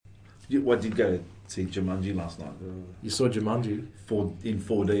I did go to see Jumanji last night. You saw Jumanji? In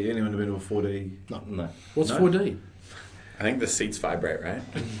 4D. Anyone been to a 4D? No. What's 4D? I think the seats vibrate, right?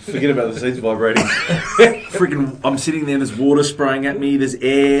 Forget about the seats vibrating. Freaking, I'm sitting there, there's water spraying at me, there's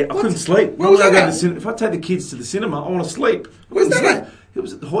air. I couldn't sleep. Where was that? If I take the kids to the cinema, I want to sleep. Where's that at? It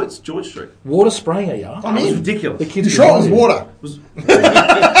was at the Hoyts, George Street. Water spraying at you? I It was mean, ridiculous. The kids you sure it was water?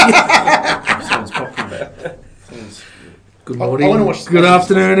 Someone's popping back. Good I morning, wanna watch good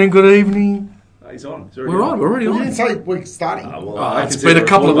afternoon, and good evening. He's on. We're already You on. didn't say we're starting. It's been a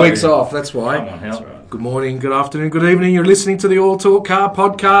couple of weeks off, that's why. Come on, Hal. Right. Good morning, good afternoon, good evening. You're listening to the All Talk Car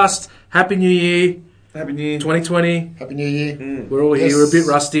Podcast. Happy New Year, Happy New Year. 2020. Happy New Year. We're all here, Yes. we're a bit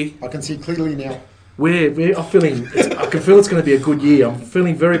rusty. I can see clearly now. I'm feeling, I can feel it's going to be a good year. I'm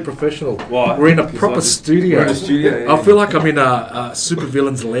feeling very professional. Why? We're in a It's proper like studio. we're in a studio, yeah. I feel like I'm in a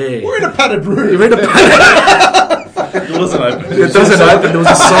supervillain's lair. We're in a padded room. You're in a It doesn't open. It doesn't open. There was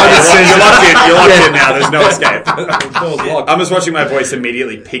a sign that You're says... locked in now. There's no escape. I'm just watching my voice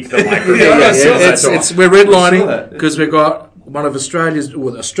immediately peak the microphone. We're I saw redlining that. because we've got one of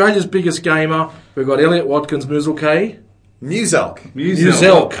Australia's biggest gamer. We've got Elliot Watkins Muzelk. Muselk.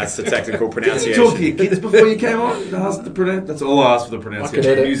 Muzelk. That's the technical Did you talk to pronunciation. your kids before you came on? That's all I asked for the I pronunciation.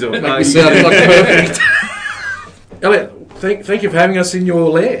 can edit. Muzel. Make No, me you sound didn't. like perfect. Elliot, thank you for having us in your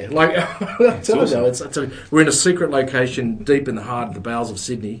lair. Like, I tell you, we're in a secret location deep in the heart of the bowels of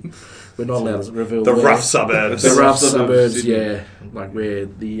Sydney. We're not allowed to reveal The where. rough suburbs. The rough Suburbs of suburbs, Sydney. yeah. Like where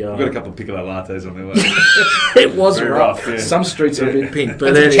the... I've got a couple of piccolo lattes on their way. it was Very rough. rough, yeah. Some streets are a bit pink. But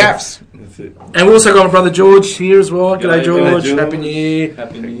And some anyway. chaffs. That's it. And we also got my brother George here as well. G'day, G'day, George. George. Happy New Year.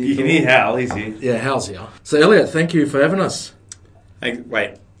 Happy New Year. You can hear Hal, he's here. Yeah, how's here? So, Elliot, thank you for having us.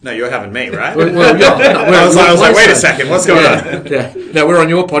 Wait, no, you're having me, right? I I was like, wait a second, what's going on? Yeah. No, we're on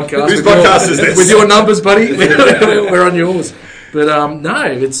your podcast. Whose With your- podcast is this? With your numbers, buddy. We're on yours. But no,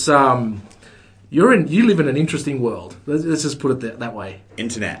 it's you live in an interesting world. Let's just put it that way.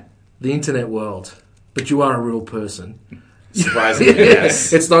 Internet. The internet world. But you are a real person. Surprisingly,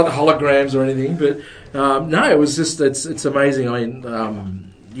 yes. It's not holograms or anything, but no, it was just it's amazing. I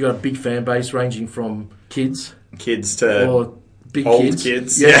mean, you got a big fan base ranging from kids Kids to or big old kids.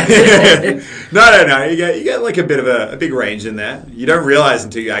 kids. Yeah. No. You get like a bit of a big range in there. You don't realize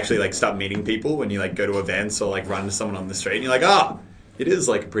until you actually like start meeting people when you like go to events or like run to someone on the street and you're like, it is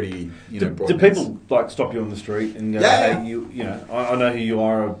like a pretty, broad Do base. people like stop you on the street and go, Yeah. hey, you know, I know who you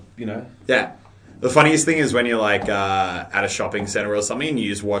are, you know? Yeah. The funniest thing is when you're like at a shopping center or something and you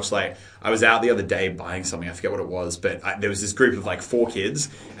just watch like, I was out the other day buying something, I forget what it was, but there was this group of like 4 kids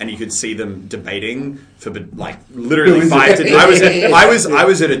and you could see them debating for like literally 5 to... I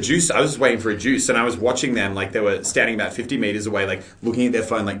was at a juice, I was waiting for a juice and I was watching them like they were standing about 50 meters away like looking at their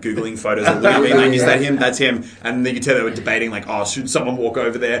phone, like Googling photos and looking at me like, is that him? That's him. And then you could tell they were debating like, should someone walk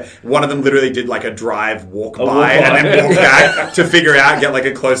over there? One of them literally did like a drive, walk by and then walk back to figure out, get like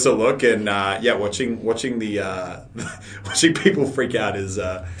a closer look and watching the watching people freak out is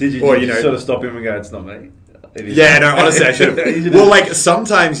Did you, or, did you sort of stop him and go, it's not me? It is yeah, me." no, honestly, I should have. Well, like,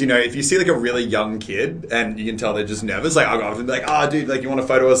 sometimes, if you see, like, a really young kid and you can tell they're just nervous, like, I'll go up and be like, dude, like, you want a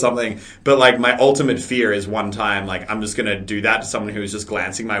photo or something? But, like, my ultimate fear is one time, like, I'm just going to do that to someone who's just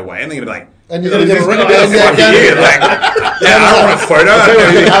glancing my way and they're going to be like, And you're going to get "Who the arrested. fuck are you?" Like, yeah, I don't want a photo. I'll tell you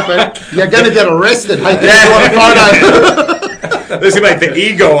what's going to happen. You're going to get arrested. Hey, do you want a photo? There's going to be like the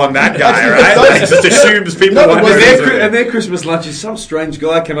ego on that guy, right? Like, just assumes people want to And their Christmas lunch is some strange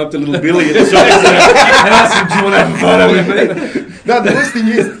guy came up to little Billy at the shop and asked him, do you want to have a photo with me? No, the worst thing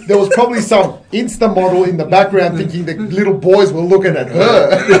is, there was probably some Insta model in the background thinking the little boys were looking at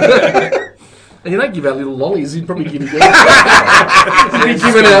her. And you don't give out little lollies. You'd probably give it. You'd be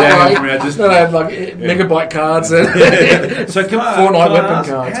giving out like megabyte cards and So can I Fortnite can I weapon ask,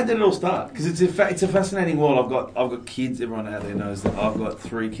 cards. how did it all start? Because it's a fascinating world. I've got kids. Everyone out there knows that I've got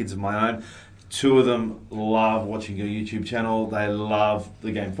 3 kids of my own. 2 of them love watching your YouTube channel. They love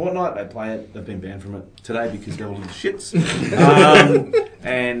the game Fortnite. They play it. They've been banned from it today because they're all little shits.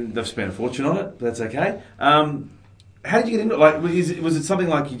 And they've spent a fortune on it, but that's okay. How did you get into it? Like, was it something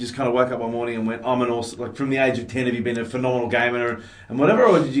like you just kind of woke up one morning and went, I'm an awesome... Like, from the age of 10, have you been a phenomenal gamer and whatever?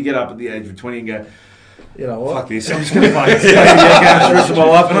 Or did you get up at the age of 20 and go, you know what? fuck this, I'm just going to play video games the rest of my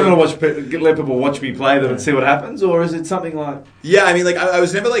life. I'm not going to let people watch me play them and see what happens? Or is it something like... Yeah, I mean, like, I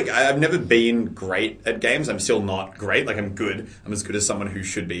was never, like, I've never been great at games. I'm still not great. Like, I'm good. I'm as good as someone who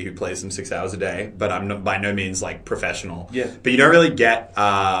should be, who plays them 6 hours a day. But I'm not, by no means, like, professional. Yeah. But you don't really get,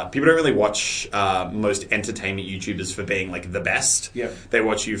 people don't really watch most entertainment YouTubers for being, like, the best. Yeah. They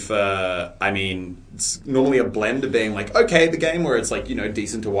watch you for, I mean, it's normally a blend of being, like, okay, the game where it's, like,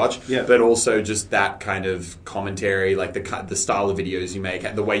 decent to watch. Yeah. But also just that kind of commentary, like the style of videos you make,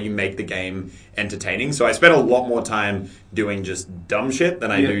 the way you make the game entertaining. So I spend a lot more time doing just dumb shit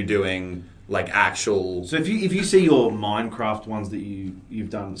than I do doing like actual. So if you see your Minecraft ones that you've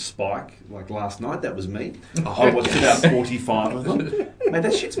done Spike like last night, that was me. I watched about 45 of them. Mate,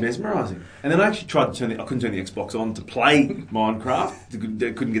 that shit's mesmerising. And then I actually tried to I couldn't turn the Xbox on to play Minecraft.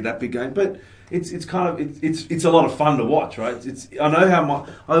 I couldn't get that big game, but it's a lot of fun to watch, right? I know how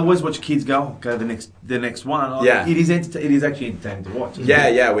I always watch kids go the next one. Yeah. It is actually entertaining to watch.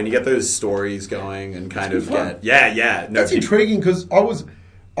 Yeah. When you get those stories going and kind of get No, That's intriguing because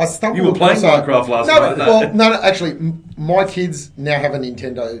I stumbled. You were playing Minecraft last night. No, actually, my kids now have a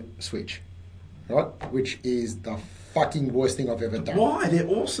Nintendo Switch, right? Which is the fucking worst thing I've ever done. Why? They're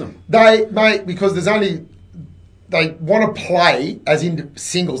awesome. Because they want to play as in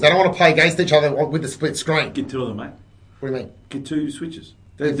singles. They don't want to play against each other with the split screen. Get two of them, mate. What do you mean? Get two Switches.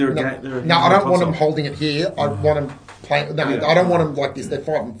 They're I don't want them holding it here. I want them playing. No, I don't want them like this. They're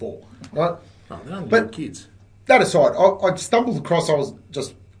 5 and 4, right? No, they're only little kids. That aside, I stumbled across. I was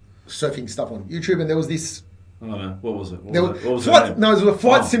just surfing stuff on YouTube, and there was this. I don't know. What was it? It was a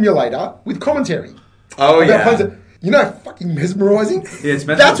flight simulator with commentary. Oh, yeah. Fucking mesmerising. Yeah, it's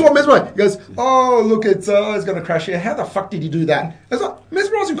mesmerising. That's what mesmerising. He goes, oh, look, it's going to crash here. How the fuck did he do that? It's like,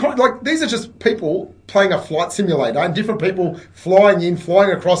 mesmerising. Like, these are just people playing a flight simulator and different people flying in,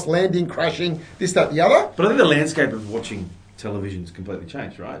 flying across, landing, crashing, this, that, the other. But I think the landscape of watching television's completely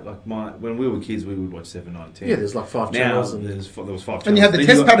changed, right? Like when we were kids, we would watch 7, 9, 10. Yeah, there's like 5 now, channels. There was 5 channels. And you had the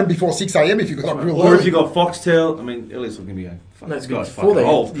test pattern before 6 a.m. if you got up real early. Or if you got Foxtel. I mean, Elliot's looking at me going, fuck, No, this guy's before fucking then.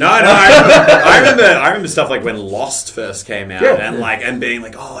 old. No, I remember stuff like when Lost first came out, and being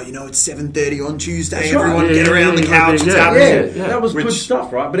like, oh, it's 7:30 on Tuesday, That's everyone right. get around the couch, it's Yeah. happening. Yeah. That was good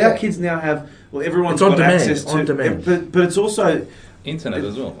stuff, right? But our kids now have, everyone's It's on got demand, access to on demand. But it's also internet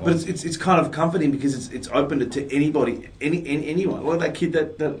as well. But it's kind of comforting because it's open to anybody, anyone. Like that kid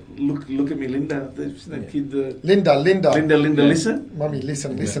that look at me, Linda. That kid, Linda, listen. Mummy,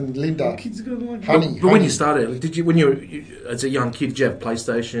 listen, Linda. Kids got like Honey. But when you started, did you, when you as a young kid, did you have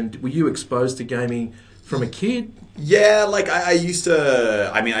PlayStation? Were you exposed to gaming from a kid? Yeah, like I used to.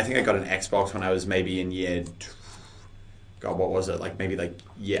 I mean, I think I got an Xbox when I was maybe in year. God, what was it? Like maybe like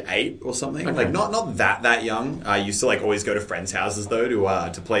year 8 or something. Okay. Like not that young. I used to like always go to friends' houses though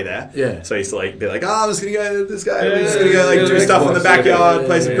to play there. Yeah. So I used to like be like, I'm just gonna go to this guy. I'm just gonna go like do stuff in the backyard,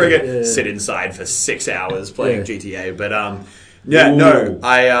 play some cricket, sit inside for 6 hours playing GTA. But Ooh. no,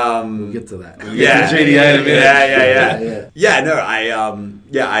 I We'll get to that. yeah, GTA in a minute.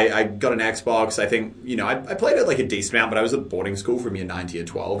 I got an Xbox. I think I played it like a decent amount, but I was at boarding school from year 9 to year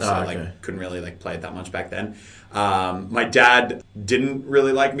 12, so I like couldn't really like play it that much back then. My dad didn't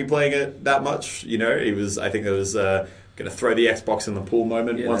really like me playing it that much. I think there was going to throw the Xbox in the pool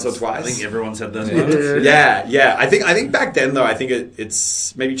moment once or twice. I think everyone's had those moments. Yeah. I think back then though, I think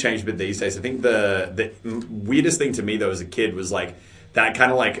it's maybe changed a bit these days. I think the weirdest thing to me though as a kid was like that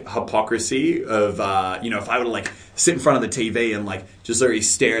kind of like hypocrisy of if I were to like sit in front of the TV and like just literally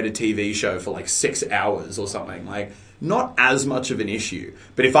stare at a TV show for like 6 hours or something, like not as much of an issue.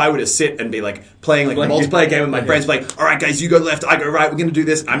 But if I were to sit and be like playing like a multiplayer game with my friends, like, all right guys, you go left, I go right, we're going to do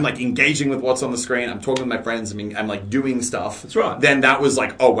this. I'm like engaging with what's on the screen. I'm talking with my friends. I mean, I'm like doing stuff. That's right. Then that was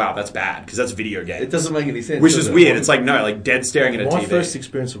like, oh wow, that's bad because that's video games. It doesn't make any sense. Which is weird. It's like no, like dead staring at a My TV. first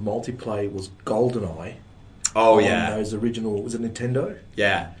experience of multiplayer was GoldenEye. Oh on yeah, those original, was it Nintendo?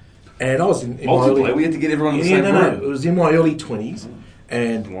 yeah. And I was in my Multiplayer. early, We had to get everyone in the same room. It was in my early 20s,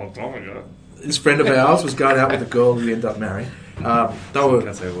 and A long time ago. this friend of ours was going out with a girl who we ended up marrying. They were.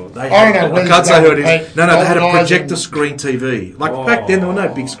 Can't say who it was. They I had, don't know whether I can't you say who got it paid is. No, they had a $12 projector and- screen TV. Like back then, there were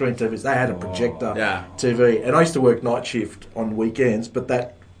no big screen TVs. They had a projector Yeah. TV, and I used to work night shift on weekends. But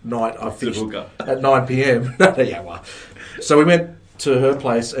that night, I finished hooker. at 9 p.m. So we went to her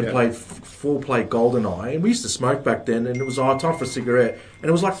place and played full-play GoldenEye, and we used to smoke back then, and it was time for a cigarette, and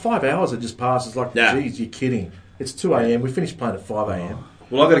it was like 5 hours that just passed. It's like, geez, you're kidding. It's 2 a.m. We finished playing at 5 a.m.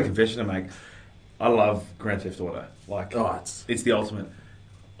 Well, I've got a confession to make. I love Grand Theft Auto. Like, it's the ultimate.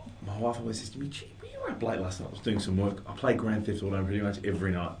 My wife always says to me, "Gee, you were up late last night. I was doing some work. I play Grand Theft Auto pretty much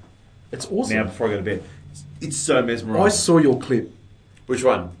every night awesome. now before I go to bed. It's so mesmerising." I saw your clip, Which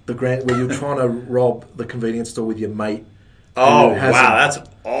one? where you're trying to rob the convenience store with your mate. Oh who has wow, a- that's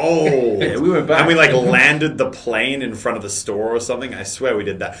old. Yeah, we went back. And we like landed the plane in front of the store or something. I swear we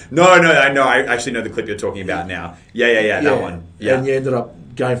did that. No, I know. I actually know the clip you're talking about now. Yeah, that one. Yeah. And you ended up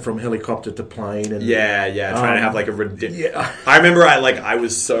going from helicopter to plane. And Yeah, trying to have like a ridiculous. Yeah. I remember I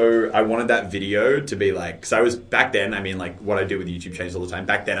wanted that video to be like, because I was back then. I mean, like what I do with YouTube changed all the time.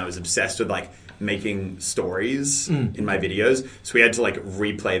 Back then, I was obsessed with like making stories in my videos. So we had to like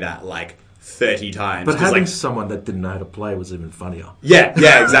replay that like 30 times. But 'Cause, having like, someone that didn't know how to play was even funnier. yeah,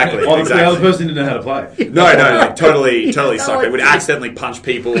 exactly. Oh, the exactly. other person didn't know how to play. No, like, totally sucked. They would accidentally punch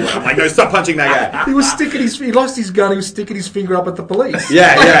people. And I'm like, no, stop punching that guy. He was sticking he lost his gun. He was sticking his finger up at the police.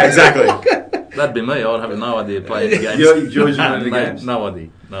 Yeah, exactly. That'd be me. I would have no idea playing the games. George, you know the no, games? no idea.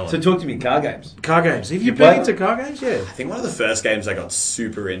 No So idea. talk to me, car games. Car games. Have you You been play into car games? Yeah. I think one of the first games I got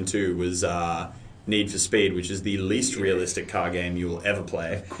super into was Need for Speed, which is the least realistic car game you will ever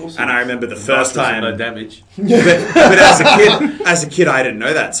play. Of course and it I is. remember the first time. No damage. But as a kid, I didn't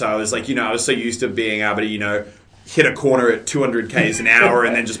know that. So I was like, I was so used to being able to, hit a corner at 200 k's an hour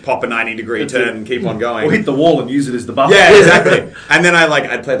and then just pop a 90-degree turn and keep on going. Or hit the wall and use it as the buffer. Yeah, exactly. And then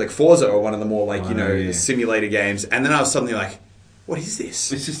I'd played like Forza or one of the more yeah. simulator games, and then I was suddenly like, what is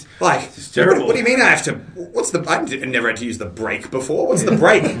this? It's just like, it's terrible. What do you mean I have to? I never had to use the brake before. What's the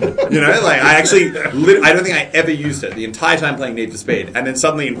brake? I don't think I ever used it the entire time playing Need for Speed, and then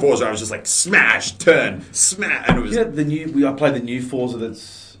suddenly in Forza I was just like smash, turn, smash, and it was I played the new Forza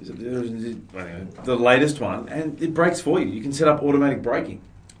the latest one, and it brakes for you. You can set up automatic braking.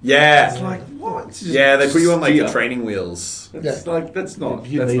 yeah, It's like, what? It's just yeah. They put you on like steer. the training wheels. It's like, that's not.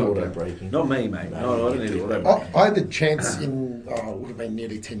 You that's need not auto good. braking. Not me, mate. No, I don't need auto braking. I had the chance it would have been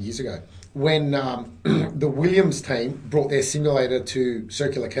nearly 10 years ago, when the Williams team brought their simulator to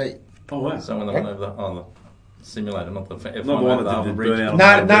Circular Quay. Oh, wow. So when they went over the simulator, not the F1 Not the one over that the did the bridge.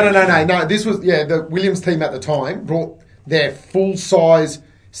 burnout. No. This was, the Williams team at the time brought their full-size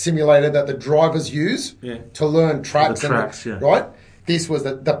simulator that the drivers use to learn tracks. The tracks, yeah. Right? This was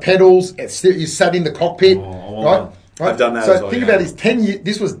the pedals. You sat in the cockpit, right? I've done that So as well, think yeah. about it.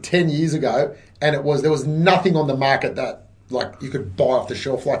 This was 10 years ago, and there was nothing on the market that you could buy off the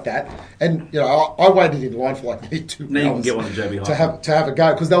shelf like that. And I waited in line for like maybe 2 hours. Now you can get one at JB Hi-Fi. to have a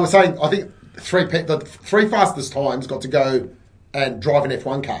go, because they were saying, I think the three fastest times got to go and drive an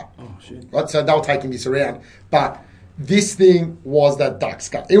F1 car. Oh, shit. Right, so they were taking this around, but this thing was the duck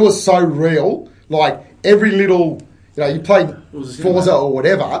skull. It was so real. Like every little, you played was a Forza cinema. or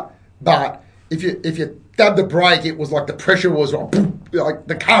whatever, but if you dabbed the brake, it was like the pressure was like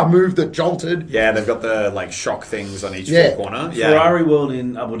the car moved, it jolted. Yeah, they've got the shock things on each Yeah. corner. Yeah. Ferrari World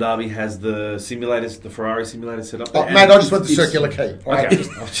in Abu Dhabi has the simulators, the Ferrari simulator set up there. Oh, And mate, I just went to it's- Circular Quay. Okay, Okay.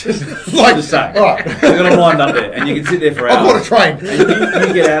 I was just Like, just saying. all right. They've got them lined up there, and you can sit there for I've hours. got a train. And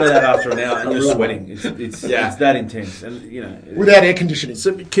you get out of that after an hour, and you're sweating. It's that intense, and Without air conditioning.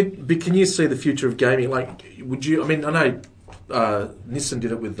 So, can you see the future of gaming? Like, would you? I mean, I know Nissan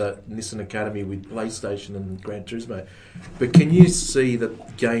did it with the Nissan Academy with PlayStation and Gran Turismo, but can you see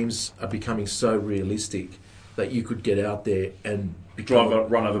that games are becoming so realistic that you could get out there and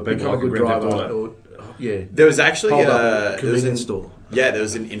run over people become like a good Grand Theft driver? Auto. Yeah, There was actually hold up a there was convenience store. Yeah, there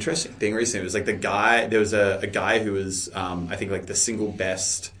was an interesting thing recently. It was like there was a guy who was, I think, like the single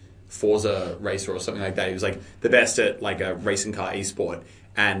best Forza racer or something like that. He was like the best at like a racing car esport.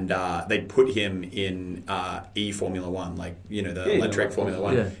 And they put him in Formula One, the electric Formula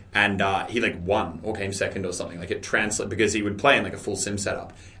One, Yeah. and he won or came second or something. Like it translate because he would play in like a full sim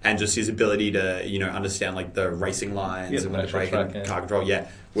setup, and just his ability to understand like the racing lines and when to actual brake track, and car control,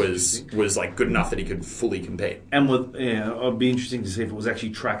 was like good enough that he could fully compete. And it'd be interesting to see if it was actually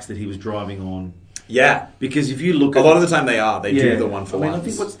tracks that he was driving on. Yeah, Because if you look a at lot of the time they do the one for I ones.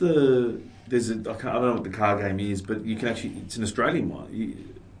 think what's the I don't know what the car game is, but you can actually it's an Australian one.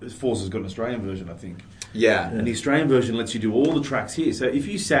 Forza's got an Australian version, I think. Yeah. And the Australian version lets you do all the tracks here. So if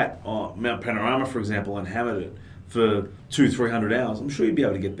you sat on Mount Panorama, for example, and hammered it for 200-300 hours, I'm sure you'd be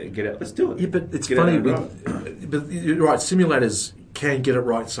able to get out. Let's do it. Yeah, but it's Get out funny. there and drive. But you're right, simulators can get it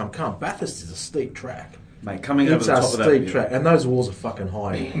right, some can't. Bathurst is a steep track. Mate, coming over It's the a top of that. steep track, and those walls are fucking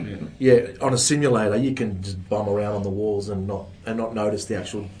high. Yeah, on a simulator, you can just bum around on the walls and not notice the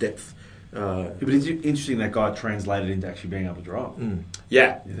actual depth. Yeah, but it's interesting that guy translated into actually being able to drive.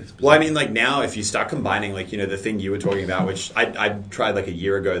 Yeah. that's Well, I mean, like now, if you start combining, like the thing you were talking about, which I tried like a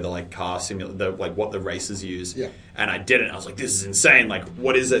year ago, the car simulator, what the racers use, Yeah. and I did it. I was like, this is insane. Like,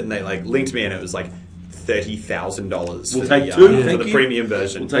 what is it? And they linked me, and it was like $30,000. We'll for take the, two, for thank the you. premium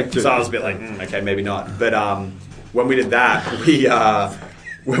version. We'll take two. So I was a bit like, okay, maybe not. But when we did that,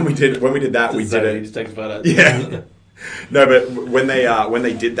 when we did that, we did it. Just takes photos. Yeah. No, but when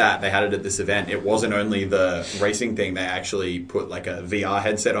they did that, they had it at this event. It wasn't only the racing thing; they actually put like a VR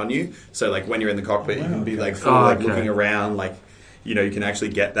headset on you. So like when you're in the cockpit, you can be like fully looking around, you can actually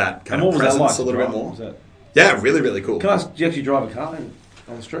get that kind And of what was that presence like? a little bit What more. was that? Yeah, really, really cool. Can I ask, do you actually drive a car on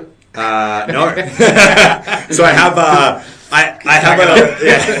the street? No, so I have I have a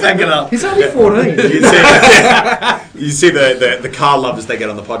Hang it up. He's only 14. you see the car lovers they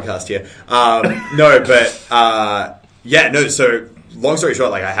get on the podcast here. So long story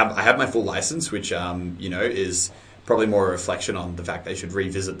short, like I have my full license, which is probably more a reflection on the fact they should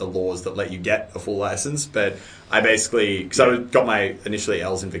revisit the laws that let you get a full license. But I basically, because I got my initially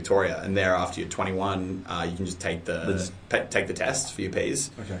L's in Victoria, and there after you're 21, you can just take the test for your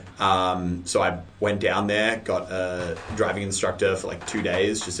P's. Okay. So I went down there, got a driving instructor for like 2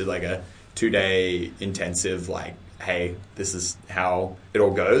 days, just did like a 2-day intensive, like, hey, this is how it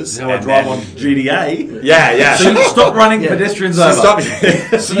all goes. This is how I drive on GTA. Yeah. So you stop running pedestrians over.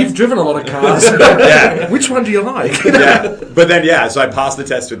 So you've driven a lot of cars. Yeah. Which one do you like? Yeah, but then so I passed the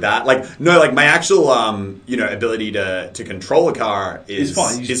test with that. Like, no, like my actual ability to control a car is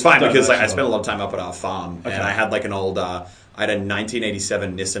fine. It's fine because like I spent a lot of time up at our farm, and I had like an old. I had a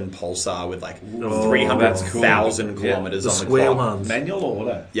 1987 Nissan Pulsar with like 300,000 kilometers on the square clock. ones. Manual or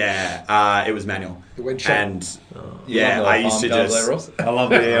auto? Yeah, it was manual. It went shut. And I used to just. I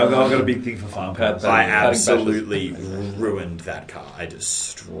love it. I've got a big thing for farm cars. I absolutely ruined that car. I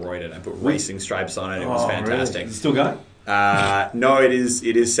destroyed it. I put racing stripes on it. It was fantastic. Really? Is it still going? No, it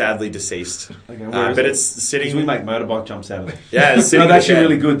is sadly deceased. Okay, but it's sitting. We make motorbike jumps out of it. Yeah, it's sitting. No, they're actually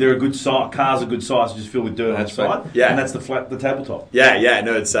really good. They're a good size. Cars are good size. Just filled with dirt on the side. Yeah, and that's the tabletop. Yeah.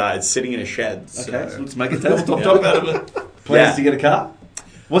 No, it's sitting in a shed. Okay, so let's make a tabletop top out of it. Plans to get a car?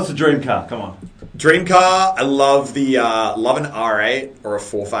 What's the dream car? Come on. Dream car. I love an R8 or a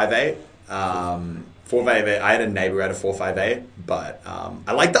 458. 458. I had a neighbor who had a 458, but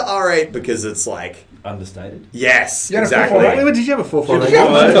I like the R8 because it's like. Understated. Yes, You had a exactly. 458? Wait, did you have a 458?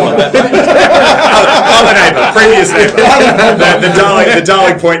 Other neighbor, previous neighbor, the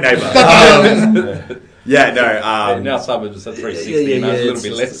Darling Point neighbor. Now suburbs is at 360, a little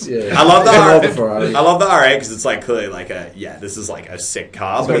bit less. Yeah. I love the Ferrari. I love the R8 because it's like clearly like this is like a sick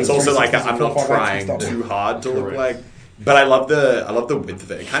car, but it's also like I'm not trying too hard to look like. But I love the width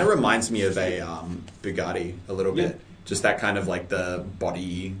of it. It kind of reminds me of a Bugatti a little bit. Just that kind of like the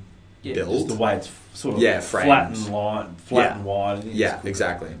body build. Just the way it's sort of flat and wide. Yeah,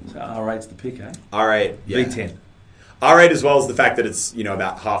 exactly. So R8's the pick, eh? R8, yeah. V10. R8 as well as the fact that it's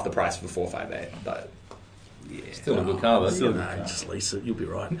about half the price of a 458, but Still a good car, though. Just lease it. You'll be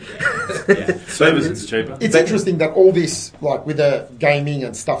right. Service is cheaper. It's interesting that all this, like with the gaming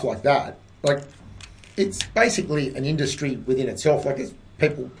and stuff like that, like it's basically an industry within itself. Like it's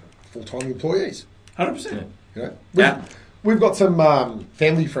people, full-time employees. 100%. You know, we've got some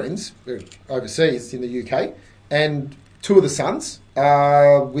family friends overseas in the UK, and two of the sons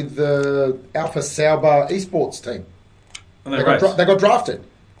are with the Alpha Sauber esports team. And they got drafted.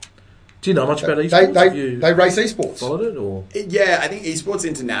 Do you know much about esports? They race esports. Followed it, or Yeah, I think esports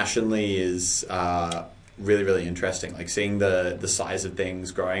internationally is really, really interesting. Like seeing the size of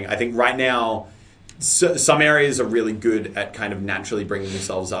things growing. I think right now, some areas are really good at kind of naturally bringing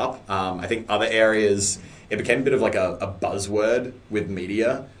themselves up. I think other areas, it became a bit of like a buzzword with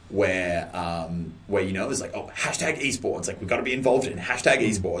media where it was like, oh, hashtag esports, like we've got to be involved in hashtag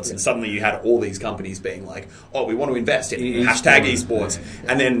esports, and suddenly you had all these companies being like, oh, we want to invest in hashtag esports,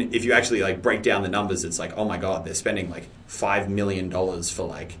 and then if you actually like break down the numbers, it's like, oh my god, they're spending like $5 million for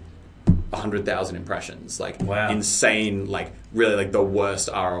like 100,000 impressions, like insane, like really like the worst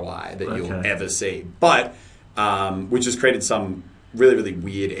ROI that you'll ever see, but which has created some really, really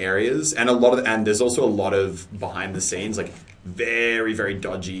weird areas, and there's also a lot of behind the scenes, like very, very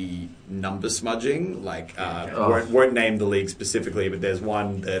dodgy number smudging. Like won't name the league specifically, but there's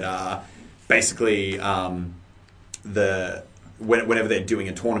one that basically whenever they're doing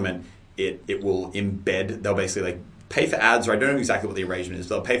a tournament, it will embed. They'll basically like pay for ads, or I don't know exactly what the arrangement is.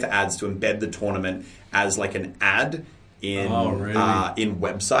 They'll pay for ads to embed the tournament as like an ad in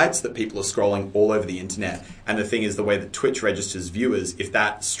websites that people are scrolling all over the internet. And the thing is, the way that Twitch registers viewers, if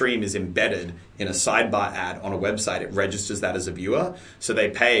that stream is embedded in a sidebar ad on a website, it registers that as a viewer. So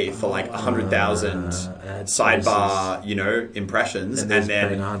they pay for like 100,000 sidebar, impressions, and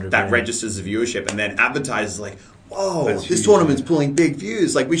then that registers the viewership, and then advertisers like, whoa, this tournament's pulling big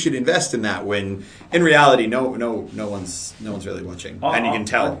views. Like we should invest in that. When in reality, no one's really watching, and you can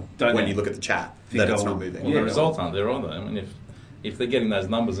tell when you look at the chat that it's not moving. Well, the results aren't there either. I mean, if they're getting those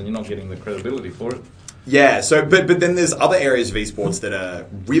numbers and you're not getting the credibility for it. Yeah. So, but then there's other areas of esports that are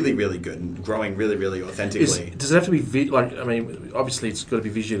really, really good and growing really, really authentically. Does it have to be obviously it's got to be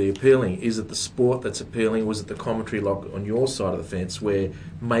visually appealing. Is it the sport that's appealing, or is it the commentary like on your side of the fence where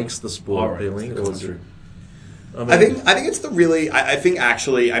makes the sport appealing? Or is it? I think it's the really. I think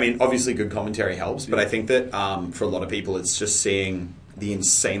actually, I mean, obviously, good commentary helps, but I think that for a lot of people, it's just seeing the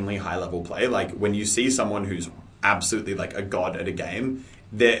insanely high level play. Like when you see someone who's absolutely like a god at a game,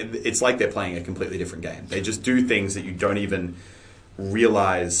 it's like they're playing a completely different game. They just do things that you don't even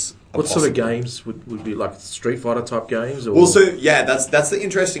realize. What sort of games would be like Street Fighter type games? Or? Well, so yeah, that's the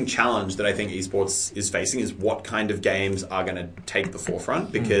interesting challenge that I think esports is facing is what kind of games are going to take the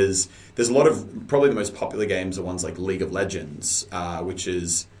forefront, because there's a lot of, probably the most popular games are ones like League of Legends, which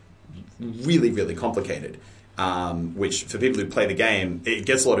is really, really complicated. Which for people who play the game, it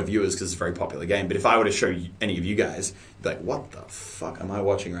gets a lot of viewers because it's a very popular game. But if I were to show any of you guys, you'd be like, what the fuck am I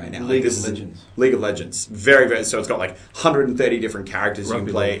watching right now? League of Legends. League of Legends. Very, very, so it's got like 130 different characters you can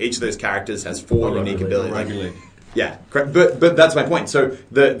play. Each of those characters has 4 unique abilities. Rugby league. Yeah, correct. But that's my point. So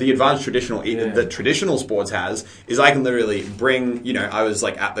the advanced that traditional sports has is I can literally bring, I was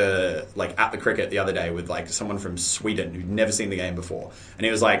like at the cricket the other day with like someone from Sweden who'd never seen the game before, and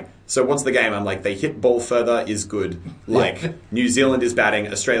he was like, "So what's the game?" I'm like, "They hit ball further is good. Like New Zealand is batting,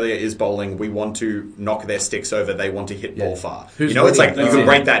 Australia is bowling. We want to knock their sticks over. They want to hit ball far. Who's it's like winning? you can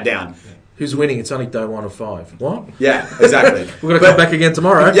break that down." Who's winning? It's only day 1 of 5. What? Yeah, exactly. We're going to come back again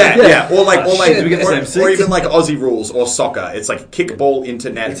tomorrow. Yeah. Or shit. even like Aussie rules or soccer. It's like kick ball into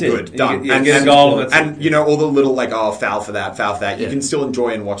net, That's good, it. done. You get a goal. And all the little like, foul for that. You can still enjoy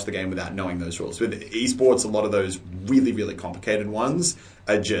and watch the game without knowing those rules. With esports, a lot of those really, really complicated ones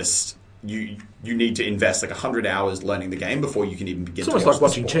are just you need to invest like 100 hours learning the game before you can even begin. It's almost like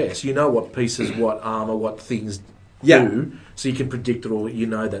watching chess. You know what pieces, what armor, what things do, so you can predict it all. You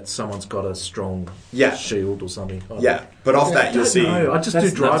know that someone's got a strong shield or something. But off that you'll see. I just do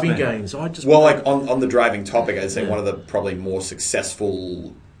driving games. Like on the driving topic, I'd say one of the probably more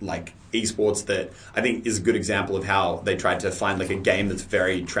successful like esports that I think is a good example of how they tried to find like a game that's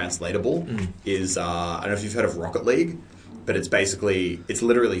very translatable is I don't know if you've heard of Rocket League, but it's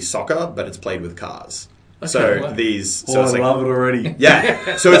literally soccer, but it's played with cars. Okay. I love it already.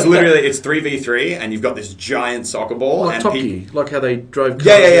 Yeah, so it's 3v3, and you've got this giant soccer ball, like and Top Gear, like how they drove cars.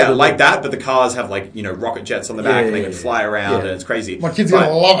 Yeah, like that. But the cars have like rocket jets on the back, and they can fly around, and it's crazy. My kids are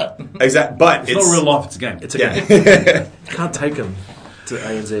gonna love it. Exactly, but It's not real life. It's a game. It's a game. Can't take them to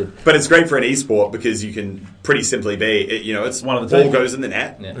ANZ. But it's great for an esport because you can pretty simply be, it's one of the ball team. goes in the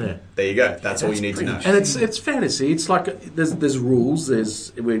net. Yeah. There you go. That's all you need to know. And it's fantasy. It's like there's rules.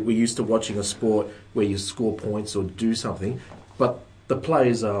 We're used to watching a sport where you score points or do something, but the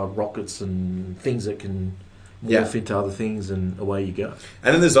players are rockets and things that can morph into other things, and away you go.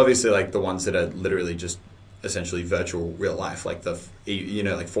 And then there's obviously like the ones that are literally just essentially virtual real life, like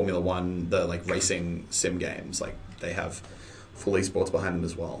like Formula One, the like racing sim games. Like they have full esports behind them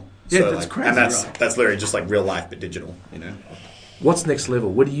as well. Yeah, so, that's crazy. And that's literally just like real life but digital. What's next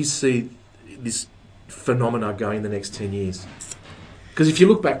level? Where do you see this phenomena going the next 10 years? Because if you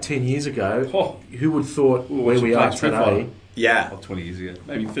look back 10 years ago, who would have thought where we are today? Yeah, 20 years ago,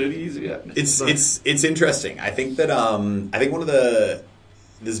 maybe 30 years ago. It's interesting. I think that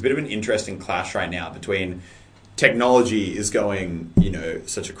there's a bit of an interesting clash right now between technology is going,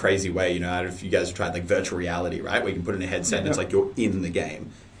 such a crazy way. I don't know if you guys have tried like virtual reality, right? Where you can put in a headset and it's like you're in the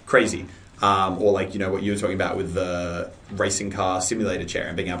game. Crazy. Or like, what you were talking about with the racing car simulator chair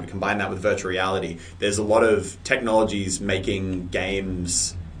and being able to combine that with virtual reality. There's a lot of technologies making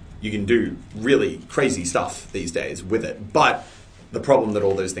games. You can do really crazy stuff these days with it. But the problem that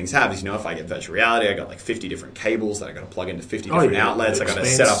all those things have is, if I get virtual reality, I got like 50 different cables that I got to plug into 50 different outlets. I got to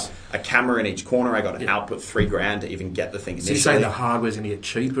set up a camera in each corner. I got to output $3,000 to even get the thing initially. So you're saying the hardware's going to get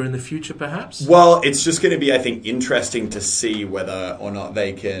cheaper in the future, perhaps? Well, it's just going to be, I think, interesting to see whether or not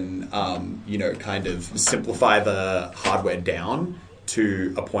they can, kind of simplify the hardware down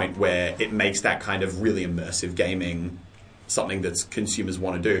to a point where it makes that kind of really immersive gaming something that consumers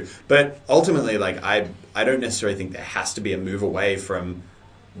want to do. But ultimately, like I don't necessarily think there has to be a move away from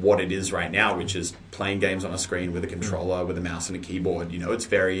what it is right now, which is playing games on a screen with a controller, with a mouse and a keyboard. It's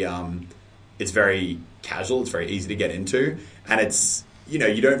very casual. It's very easy to get into, and it's you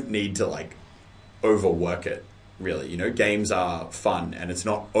don't need to like overwork it. Really, games are fun, and it's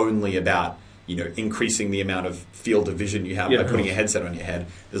not only about increasing the amount of field of vision you have by putting a headset on your head.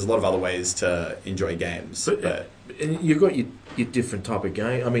 There's a lot of other ways to enjoy games. But and you've got your different type of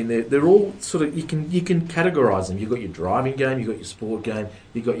game. I mean, they're all sort of you can categorise them. You've got your driving game, you've got your sport game,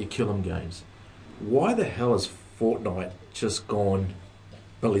 you've got your kill 'em games. Why the hell has Fortnite just gone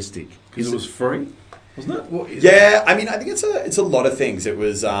ballistic? Because it was free, wasn't it? Well, yeah, I mean, I think it's a lot of things. It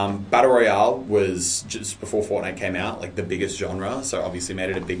was Battle Royale was just before Fortnite came out, like the biggest genre, so obviously made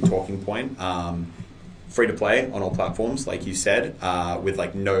it a big talking point. Free to play on all platforms, like you said, with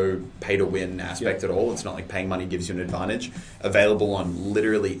like no pay to win aspect at all. It's not like paying money gives you an advantage. Available on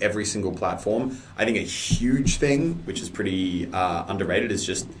literally every single platform. I think a huge thing, which is pretty underrated, is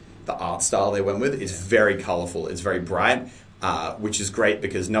just the art style they went with. It's very colourful. It's very bright. which is great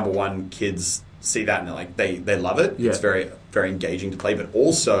because number one, kids see that and they're like they love it. Yeah. It's very very engaging to play, but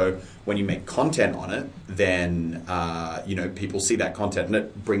also when you make content on it, then people see that content and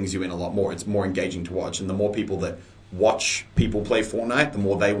it brings you in a lot more. It's more engaging to watch, and the more people that watch people play Fortnite, the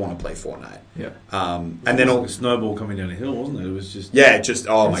more they want to play Fortnite. Yeah. And then like a snowball coming down a hill, wasn't it? It was just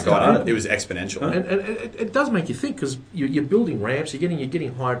oh my god, it was exponential. And it does make you think because you're building ramps, you're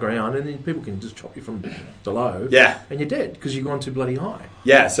getting high ground, and then people can just chop you from below. Yeah. And you're dead because you've gone too bloody high.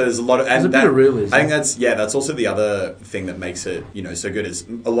 Yeah, so there's a lot of There's a bit of realism. I think that's also the other thing that makes it so good is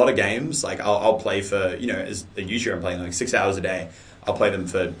a lot of games like I'll play for as a user I'm playing like 6 hours a day. I'll play them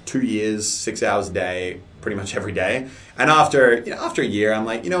for 2 years, 6 hours a day, pretty much every day. And after a year, I'm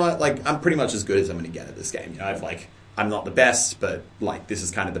like, you know what? Like, I'm pretty much as good as I'm going to get at this game. I'm not the best, but like, this is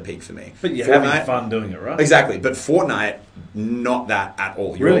kind of the peak for me. But you're Fortnite, having fun doing it, right? Exactly. But Fortnite, not that at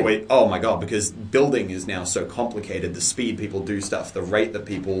all. Really? Oh my god! Because building is now so complicated. The speed people do stuff, the rate that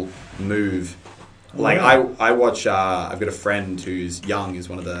people move. Like I watch. I've got a friend who's young. He's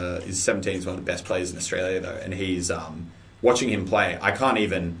 17. He's one of the best players in Australia, though, and he's. Watching him play, I can't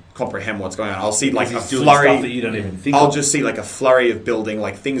even comprehend what's going on. I'll see like a flurry. Stuff that you don't even think I'll of. just see like a flurry of building,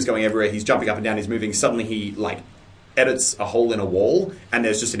 like things going everywhere. He's jumping up and down. He's moving. Suddenly he like edits a hole in a wall, and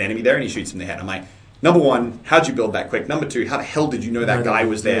there's just an enemy there, and he shoots him in the head. I'm like, number one, how'd you build that quick? Number two, how the hell did you know that guy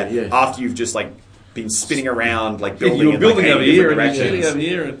was there after you've just like been spinning around like building? You were building in, like, over 8 here different and shooting directions. over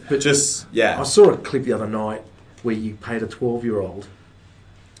here. But just I saw a clip the other night where you paid a 12-year-old.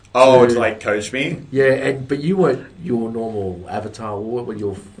 To like coach me. Yeah, but you weren't your normal avatar. What were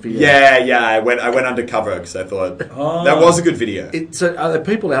your fear? Yeah. I went undercover because I thought that was a good video. So are there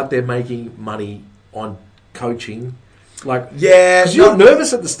people out there making money on coaching? Like, yeah, because you're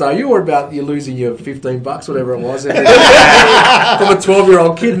nervous at the start. You were about you're losing your $15, whatever it was, and then, from a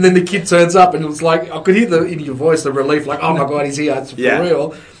 12-year-old kid, and then the kid turns up, and it was like I could hear in your voice the relief, like, oh my god, he's here, it's for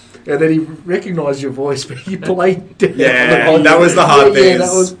real. And then he recognised your voice, but you played down. Yeah, that was the hard thing. Yeah,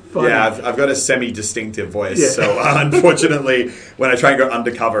 that was funny. Yeah, I've got a semi-distinctive voice, so unfortunately, when I try and go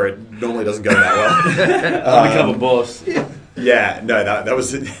undercover, it normally doesn't go that well. Undercover boss. Yeah, no, that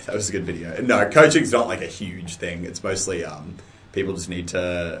was a good video. No, coaching's not like a huge thing. It's mostly people just need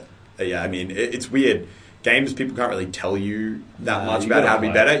to. I mean, it's weird. Games, people can't really tell you that much about how to be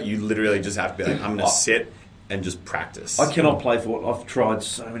better. You literally just have to be like, I'm going to sit and just practice. I cannot play for it. I've tried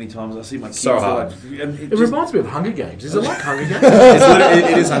so many times. I see my kids. So hard. It reminds me of Hunger Games. Is it like Hunger Games?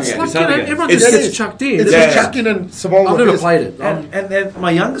 It is Hunger Games. It's like, everyone just gets chucked in. It's just chucked in and survival. I've never played it. And then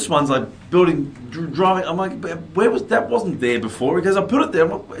my youngest one's like driving. I'm like, where was that? Wasn't there before? Because I put it there.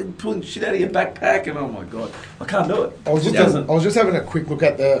 I'm like, pulling shit out of your backpack, and oh my god, I can't do it. I was just having a quick look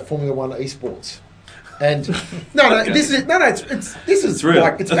at the Formula One esports. And this is real.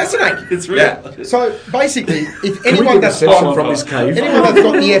 like it's fascinating. It's real. Yeah. So basically, if Can we anyone get that's reception from this cave? anyone that's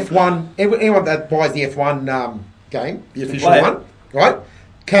got the F1, anyone that buys the F1 game, the official one, right,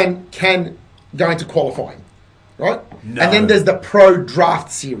 can go into qualifying, right? No. And then there's the Pro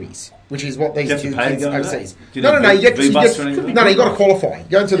Draft Series, which is what these You have to two pay to kids go into overseas. that? Do you No, need you get V-Bus or anything? you got to qualify. You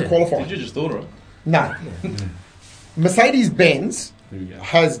go into the qualifying. Did you just order it? No. Mercedes-Benz There we go.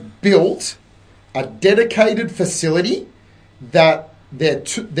 has built a dedicated facility that their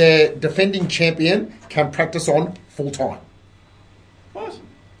defending champion can practice on full time. What?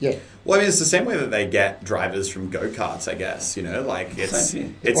 Yeah. Well, I mean, it's the same way that they get drivers from go-karts, I guess. Like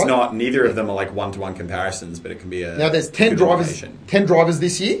Same it's What? not. Neither of them are like one-to-one comparisons, but it can be a. Now there's 10 good drivers. automation. 10 drivers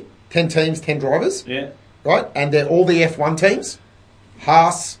this year. 10 teams, 10 drivers. Yeah. Right, and they're all the F1 teams.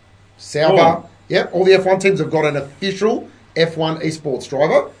 Haas, Sauber. Oh. Yeah, all the F1 teams have got an official F1 esports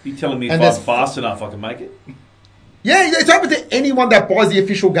driver. You telling me if And I'm there's- fast enough, I can make it? Yeah, it's open to anyone that buys the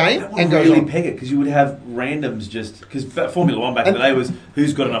official game That and would goes really on. peg it because you would have randoms just because Formula One back in the day was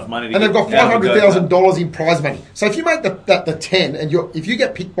who's got enough money to And they've got get out of a $500,000 in prize money. So if you make the 10 and if you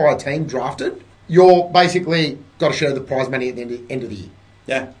get picked by a team drafted, you're basically got to share the prize money at the end of the year.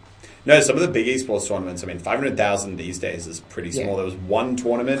 Yeah. No, some of the big esports tournaments. I mean, 500,000 these days is pretty small. Yeah. There was one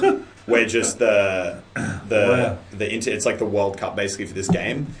tournament where just it's like the World Cup basically for this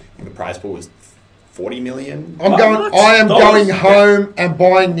game. I think the prize pool was 40 million. I am going home and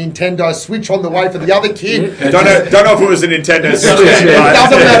buying Nintendo Switch on the way for the other kid. Don't know if it was a Nintendo Switch. It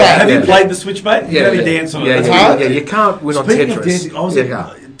doesn't matter. Have you played the Switch, mate? You Yeah, only yeah. dance on it. Yeah, That's yeah, hard. yeah, you can't win Speaking on Tetris. of dancing, I was Yeah.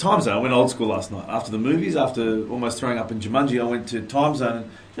 at Time Zone. I went old school last night. After the movies, after almost throwing up in Jumanji, I went to Time Zone. And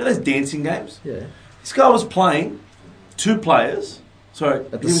you know those dancing games? Yeah. This guy was playing, 2 players. Sorry.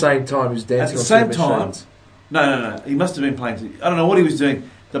 At the he was- same time, he was dancing At the on same two time. machines. No. He must have been playing. I don't know what he was doing.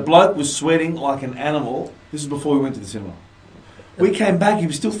 The bloke was sweating like an animal. This was before we went to the cinema. We came back. He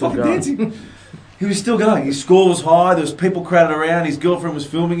was still fucking going. dancing. he was still going. His score was high. There was people crowded around. His girlfriend was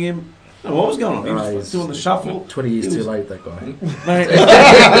filming him. I don't know what was going on. He was he's doing the shuffle. 20 years too late, that guy. Mate,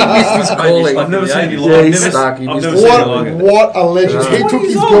 He's calling. I've never seen any Yeah, like. he's stuck. He I've missed never it. seen it like it. What a legend. Yeah. He took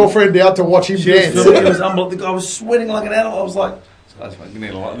his He's on. girlfriend out to watch him She was dance. filming. It was unbelievable. The guy was sweating like an animal. I was like, this guy's fucking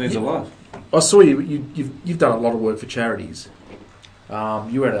needs a life. I saw you've done a lot of work for charities.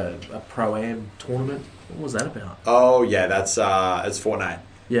 You were at a Pro-Am tournament. What was that about? Oh yeah, that's it's Fortnite.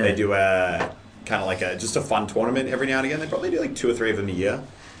 Yeah. They do a kind of like just a fun tournament every now and again. They probably do like 2 or 3 of them a year,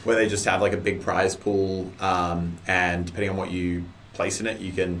 where they just have like a big prize pool, and depending on what you place in it,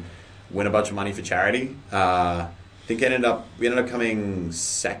 you can win a bunch of money for charity. I think we ended up coming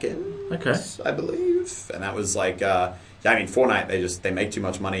second, Okay. I believe, and that was like yeah, I mean Fortnite, they make too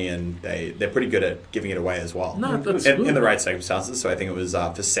much money and they're pretty good at giving it away as well. No, that's in good. the right circumstances. So I think it was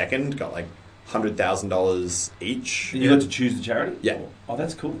for second, got like $100,000 each. You got to choose the charity? Yeah. Oh,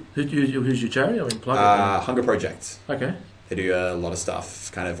 that's cool. Who's your charity? I mean, plug it. Hunger Project. Okay. They do a lot of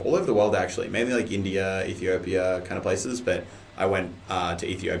stuff kind of all over the world, actually, mainly like India, Ethiopia kind of places. But I went to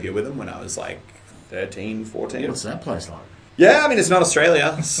Ethiopia with them when I was like 13, 14. What's that place like? Yeah, I mean, it's not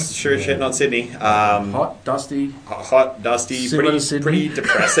Australia. It's sure as shit not Sydney. Hot, dusty. Hot, dusty, Similar to Sydney. pretty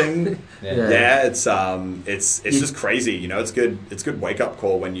depressing. Yeah. Yeah, it's just crazy. You know, it's good wake up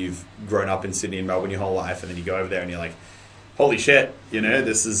call when you've grown up in Sydney and Melbourne your whole life, and then you go over there and you're like, holy shit, you know,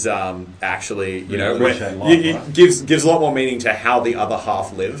 this is actually, you know, appreciate life, it right? gives a lot more meaning to how the other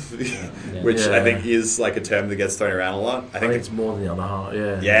half live, which Yeah. I think is like a term that gets thrown around a lot. I think it's more than the other half.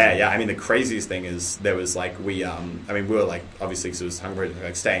 Yeah. yeah. I mean, the craziest thing is there was like we were like obviously because it was hungry,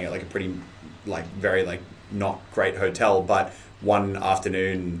 like staying at like a pretty like very like not great hotel, but one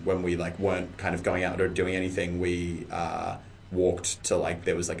afternoon when we like weren't kind of going out or doing anything, we walked to like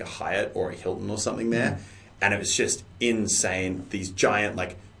there was like a Hyatt or a Hilton or something there, and it was just insane. These giant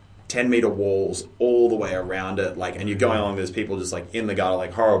like 10-meter walls all the way around it, like, and you're going along, there's people just like in the gutter,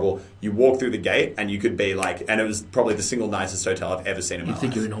 like horrible. You walk through the gate and you could be like, and it was probably the single nicest hotel I've ever seen in my You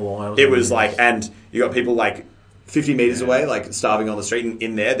think life. you're in Hawaii? It was like, and you got people like 50 meters away, like starving on the street, and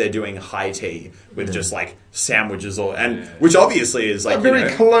in there they're doing high tea with just like sandwiches which obviously is like Very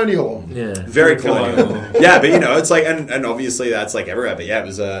colonial. Yeah. very colonial. Yeah, but you know, it's like, and obviously that's like everywhere. But yeah, it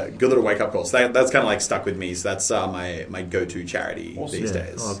was a good little wake up call. So that's kind of like stuck with me. So that's my go to charity Awesome. these Yeah.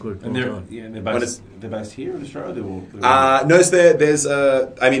 days. Oh, good. And Well they're done. they're based here in Australia. No, so there's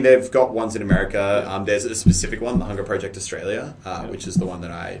I mean, they've got ones in America. There's a specific one, the Hunger Project Australia, which is the one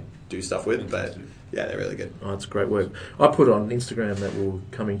that I do stuff with. But yeah, they're really good. Oh, it's great work. I put on Instagram that we're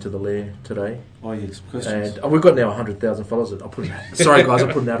coming to the lair today, Oh yes, questions. and we've got now 100,000 followers. I put sorry guys, I'm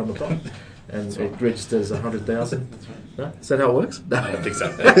putting that on the top, and it registers 100,000. No? Is that how it works? No. I think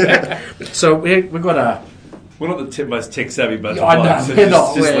so. So we've got a. We're not the most tech savvy bunch of I know blokes, so we're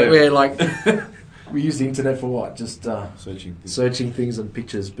not. just leave. We're like we use the internet for what? Just Searching. things and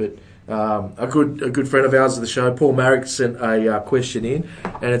pictures. But a good friend of ours of the show, Paul Marrick, sent a question in,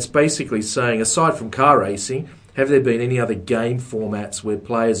 and it's basically saying, aside from car racing, have there been any other game formats where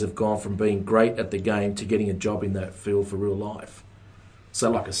players have gone from being great at the game to getting a job in that field for real life? So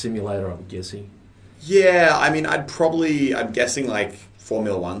like a simulator, I'm guessing. Yeah, I mean, I'm guessing like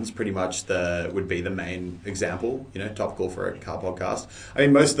Formula One's pretty much would be the main example, you know, topical for a car podcast. I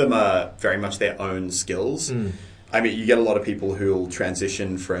mean, most of them are very much their own skills. I mean, you get a lot of people who'll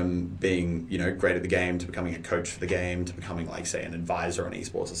transition from being, you know, great at the game to becoming a coach for the game to becoming like, say, an advisor on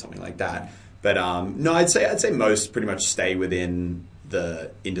esports or something like that. But no, I'd say most pretty much stay within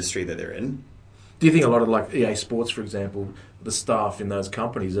the industry that they're in. Do you think a lot of like EA Sports, for example, the staff in those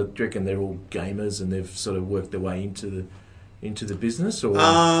companies, do you reckon they're all gamers and they've sort of worked their way into the business? Or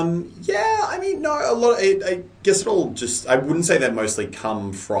Yeah, I mean, no, a lot. I guess it'll just. I wouldn't say they mostly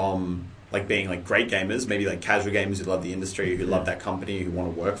come from like being like great gamers. Maybe like casual gamers who love the industry, who love that company, who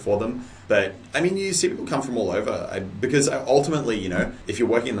want to work for them. But I mean, you see people come from all over because ultimately, you know, if you're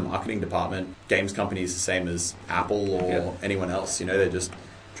working in the marketing department, games companies the same as Apple or anyone else. You know, they're just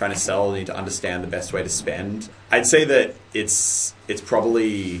trying to sell. You need to understand the best way to spend. I'd say that it's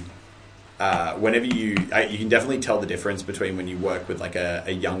probably. Whenever you can definitely tell the difference between when you work with like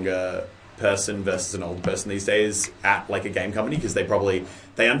a younger person versus an older person these days at like a game company, because they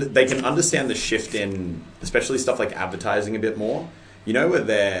can understand the shift in especially stuff like advertising a bit more. You know,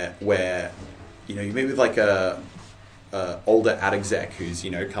 where you know you meet with like a older ad exec who's,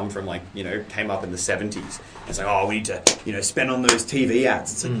 you know, come from like, you know, came up in the 70s. It's like, oh, we need to, you know, spend on those TV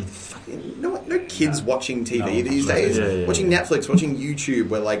ads. It's like, fucking, no kids watching TV these days. Yeah. Watching Netflix, watching YouTube.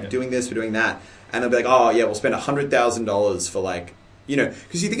 We're like doing this, we're doing that. And they'll be like, oh, yeah, we'll spend $100,000 for like, you know,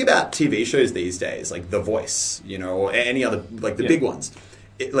 because you think about TV shows these days, like The Voice, you know, or any other, like the big ones.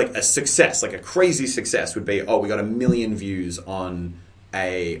 like a success, like a crazy success would be, oh, we got 1 million views on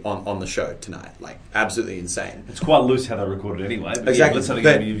the show tonight, like absolutely insane. It's quite loose how they record it anyway. But Exactly. Yeah, let's have a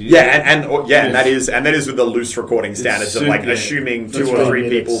But, game of views. and that is with the loose recording standards of like super- assuming That's 2 or right. 3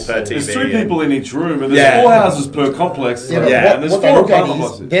 people per TV. There's 3 and- people in each room, and there's Yeah. 4 houses per complex. Yeah, but and there's what 4 they look at apartment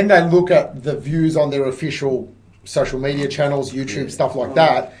is blocks. then they look at the views on their official social media channels, YouTube, stuff like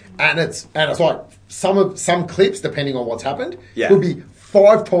that, and it's like some clips, depending on what's happened, Yeah. could be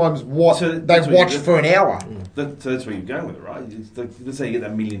 5 times what So they that's what you watched do. for an hour. So that's where you're going with it, right? It's like, let's say you get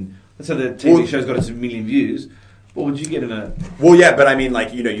that million. Let's say the TV show's got its 1 million views. What would you get in a? Well, yeah, but I mean,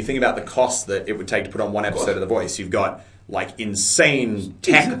 like, you know, you think about the cost that it would take to put on one episode of The Voice. You've got like insane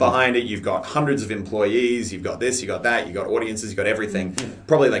tech behind it. You've got hundreds of employees. You've got this. You got that. You got audiences. You got everything.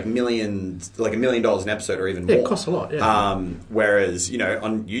 Probably like millions, like $1 million an episode, or even more. Yeah, it costs a lot, yeah. Whereas, you know,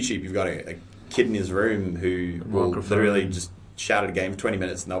 on YouTube, you've got a kid in his room who will microphone. literally just shout at a game for 20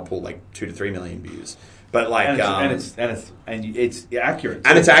 minutes, and they'll pull like 2 to 3 million views. But like, And it's accurate.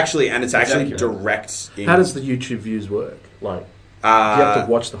 and it's actually accurate. direct. How does the YouTube views work? Like, do you have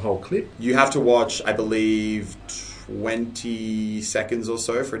to watch the whole clip? You have to watch, I believe, 20 seconds or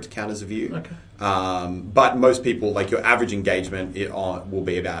so for it to count as a view. Okay. But most people, like your average engagement, will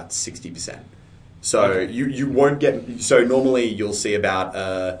be about 60%. So you won't get. So normally you'll see about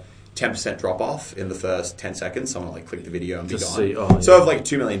a 10% drop off in the first 10 seconds. Someone will like click the video and be Just gone. see, oh, So yeah. if like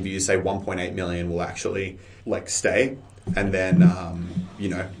 2 million views, say 1.8 million will actually like stay, and then you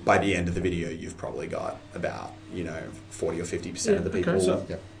know, by the end of the video, you've probably got about 40 or 50% of the okay, people. so-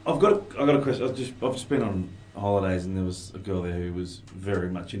 Yeah. I've got a question. I've just been on holidays, and there was a girl there who was very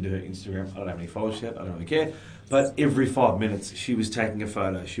much into her Instagram. I don't have any followers yet. I don't really care. But every 5 minutes, she was taking a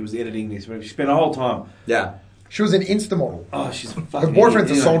photo. She was editing this. She spent a whole time. Yeah. She was an Insta model. Oh, she's Her fucking.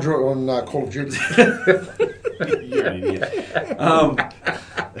 boyfriend's a idiot, soldier on Call of Duty. You're an idiot.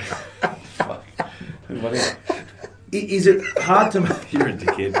 Fuck. What else? Is it hard to? You're a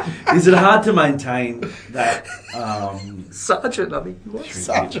dickhead. Is it hard to maintain that? Sergeant, I think.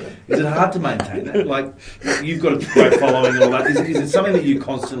 Sergeant. Is it hard to maintain that? Like, you've got a great following and all that. Is it something that you're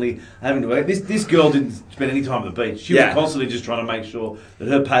constantly having to work? This girl didn't spend any time at the beach. She was constantly just trying to make sure that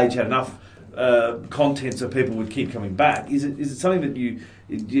her page had enough content so people would keep coming back. Is it something that you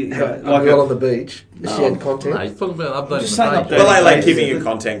Like like on the beach, she had content. No, he's talking about updating Just the saying page. updating. Well, like Is keeping it- your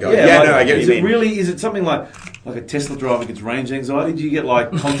content going. Yeah, like, no, I get what is you it mean. really? Is it something like a Tesla driver gets range anxiety? Do you get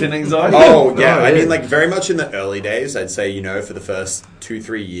like content anxiety? Oh, yeah. Oh, I yeah. mean, like, very much in the early days, I'd say, for the first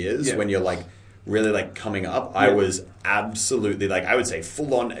 2-3 years, Yeah. when you're, like, really, like, coming up, I was absolutely, like, I would say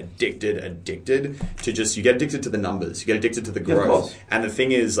full-on addicted to just, you get addicted to the numbers. You get addicted to the Yeah, of growth. course. And the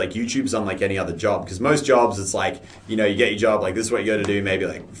thing is, like, YouTube's unlike any other job, because most jobs, it's like, you get your job, like, this is what you got to do, maybe,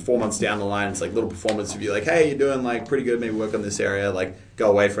 like, 4 months down the line, it's like little performance review, like, hey, you're doing, like, pretty good, maybe work on this area, like, go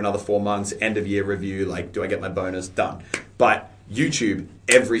away for another 4 months, end of year review, like, do I get my bonus? Done. But YouTube,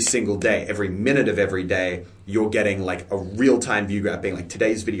 every single day, every minute of every day, you're getting like a real-time view graph being like,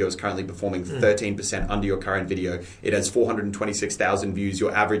 today's video is currently performing 13% under your current video. It has 426,000 views.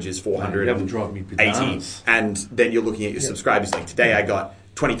 Your average is You have to drive me 480. bananas. And then you're looking at your subscribers. Like today I got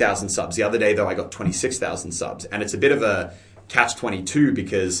 20,000 subs. The other day though I got 26,000 subs. And it's a bit of a catch-22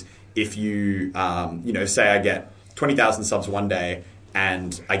 because if you, say I get 20,000 subs one day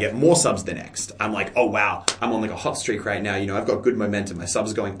and I get more subs the next, I'm like, oh wow, I'm on like a hot streak right now. I've got good momentum. My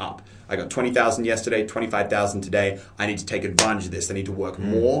subs are going up. I got 20,000 yesterday, 25,000 today. I need to take advantage of this. I need to work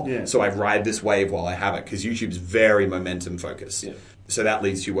more. Yeah. So I ride this wave while I have it because YouTube's very momentum focused. Yeah. So that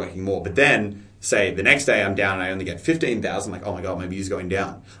leads to you working more. But then, say the next day I'm down and I only get 15,000, like, oh my God, my view's going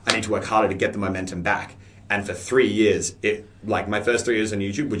down. I need to work harder to get the momentum back. And for 3 years, my first 3 years on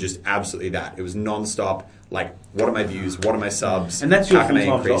YouTube were just absolutely that. It was non-stop, like, what are my views? What are my subs? And that's your How can I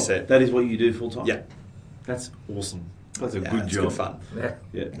full-time increase job. it? That is what you do full-time? Yeah. That's awesome. That's a Yeah, good it's job. good fun. Yeah.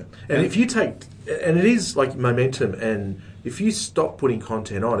 Yeah. And if you take, and it is like momentum, and if you stop putting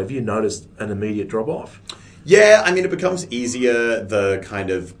content on, have you noticed an immediate drop off? Yeah, I mean, it becomes easier the kind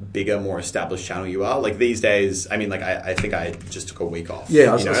of bigger, more established channel you are. Like these days, I mean, like I think I just took a week off.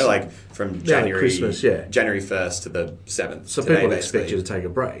 Yeah, like from January Christmas, yeah. January 1st to the 7th. So today, people expect basically. you to take a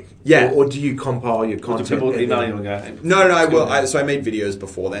break. Yeah. Or do you compile your Do content? people and email then- you and go, hey, No, I will. Yeah. So I made videos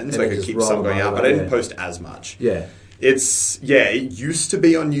before then, so And I then could just keep roll some them going out, over, but I didn't yeah. post as much. Yeah. It used to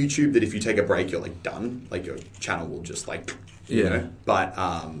be on YouTube that if you take a break, you're like done. Like your channel will just like, you Yeah. know, but,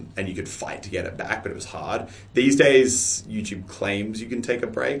 and you could fight to get it back, but it was hard. These days, YouTube claims you can take a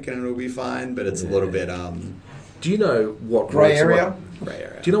break and it'll be fine, but it's a little bit, Do you know what Grey works and area? what- gray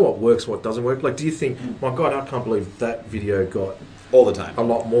area. do you know what works, what doesn't work? Like, do you think, my God, I can't believe that video got All the time. a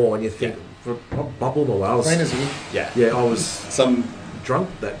lot more, and you think, Bubble Noel, Clean as you. Yeah. yeah, I was Some drunk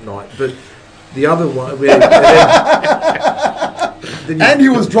that night. But the other one, And he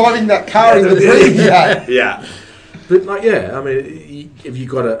was driving that car in the dream. Yeah. Yeah. but like, yeah, I mean, have you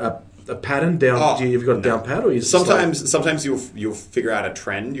got a pattern down? Have you got a down pat, or you just Sometimes you'll figure out a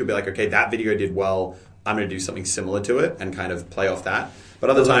trend. You'll be like, okay, that video did well. I'm going to do something similar to it and kind of play off that. But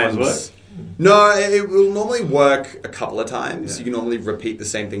other Doesn't times, always no, it will normally work a couple of times. You can normally repeat the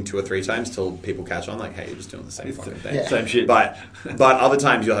same thing 2 or 3 times till people catch on. Like, hey, you're just doing the same fucking thing. Yeah. Same shit. But other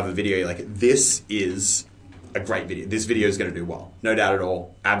times you'll have a video. You're like, this is a great video. This video is going to do well, no doubt at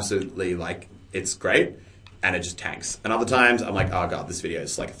all. Absolutely, like it's great, and it just tanks. And other times I'm like, oh god, this video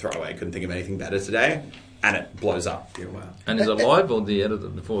is like a throwaway. I couldn't think of anything better today, and it blows up. Yeah, wow. And is it live or do you edit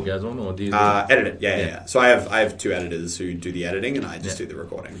it before it goes on, or do you? Edit it, yeah. So I have 2 editors who do the editing, and I just do the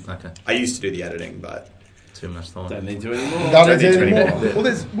recording. Okay. I used to do the editing, but Too much time. Don't need to anymore. Don't Don't do need to anymore. anymore.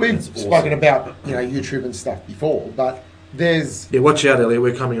 Well, we've spoken about YouTube and stuff before, but there's Yeah, watch out, Elliot.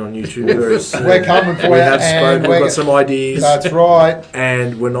 We're coming on YouTube very soon. we're coming for We you, have and spoken. We've got some ideas, That's right.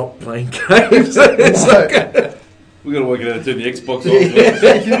 and we're not playing games. It's So, like- We've got to work it out to turn the Xbox off.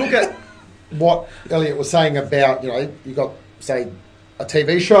 if you look at what Elliot was saying about, you got, say, a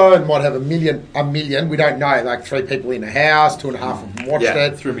TV show, it might have a million, we don't know, like 3 people in a house, 2.5 of them watched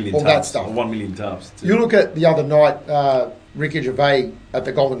it, 3 million all tubs, that stuff. or 1 million tubs. You look at the other night, Ricky Gervais at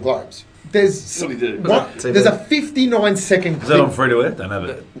the Golden Globes. There's What did he do? there's a 59-second clip. Is that on free to air? Don't have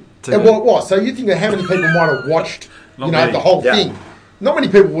it. Well, it was. So you think of how many people might have watched, Not many. the whole Yeah. thing. Not many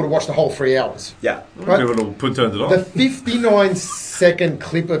people would have watched the whole 3 hours. yeah. Right? People will put turns it The on. 59-second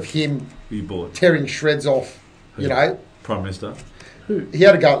clip of him You bought tearing shreds off, Prime Minister. he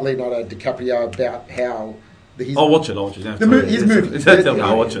had a go at Leonardo DiCaprio about how his, I'll watch it. I'll watch it. his movie. Tell me.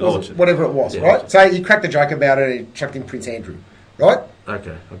 I'll watch it. I'll watch it. Whatever it was, Yeah. right? So he cracked a joke about it and he chucked in Prince Andrew, right?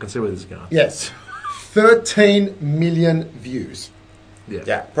 okay, I can see where this is going. Yes. 13 million views.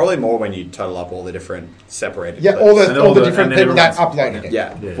 Yeah, probably more when you total up all the different separated Yeah, clips. all And the all the- different and people that everyone's- uploaded it.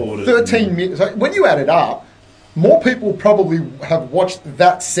 Yeah. Forward it. 13 million. So when you add it up, more people probably have watched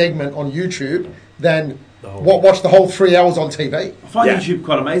that segment on YouTube than what watched the whole 3 hours on TV. I find Yeah. YouTube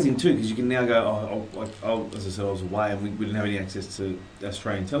quite amazing too because you can now go, as I said, I was away and we didn't have any access to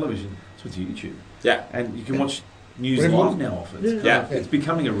Australian television, so it's YouTube. Yeah. And you can watch news Whatever you live want. now off it. Yeah. It's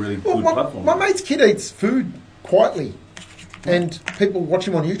becoming a really Well, good my, platform. my mate's kid eats food quietly, and people watch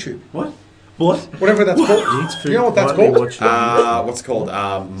him on YouTube. What? What? Whatever that's called. Eats food You know what that's quietly, called? watch What's it called?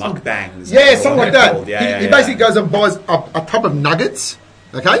 Mukbangs. Yeah, something like that. Called. Yeah, he yeah, he yeah. basically goes and buys a tub of nuggets,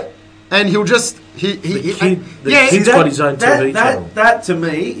 okay, and he'll just The kid's See, got his own TV channel. That to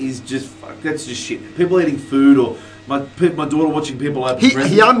me is just that's just shit. People eating food or my daughter watching people open presents.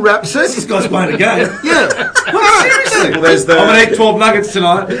 he unwraps it. This guy's playing a game. Yeah. Seriously. Well, there's the- I'm gonna eat 12 nuggets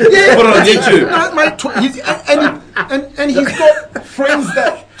tonight. Yeah. Put it on YouTube. No, mate, and he's got friends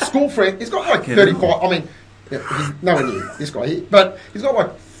that school friends. He's got like 35. I mean, he's nowhere near this guy here, but he's got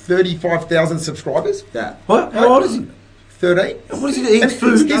like 35,000 subscribers. Yeah. What? How old is he? 13. What is he to eat And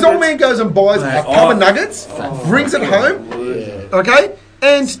food? his old man goes and buys a Mate, tub of nuggets, brings it home, okay,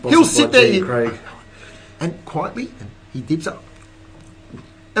 and he'll sit there Gene Craig. and quietly he dips up,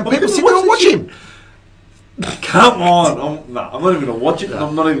 and Well, people people sit there and watch watch this him. Come on. I'm not even going to watch it.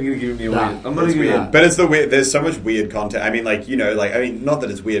 I'm not even going to give him the audience. I'm not It's even weird. going to... But it's the weird. There's so much weird content. I mean, not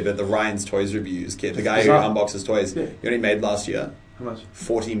that it's weird, but the Ryan's Toys Reviews kid, the guy who unboxes toys, you know what he made last year? How much?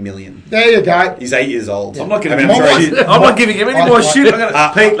 40 million. There you go. He's 8 years old. I'm not I giving mean, him I'm sure shit. he's- I'm not giving him any more shit. I'm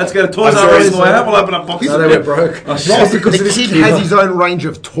gonna, Pete, let's go to Toys I'm R sure Us he's- on the way home. We'll open up boxes. No, they went broke. Ross, because of the this kid kid. has his own range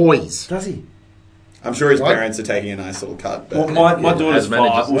of toys. Does he? I'm sure his Right. parents are taking a nice little cut. But Well, my daughter's As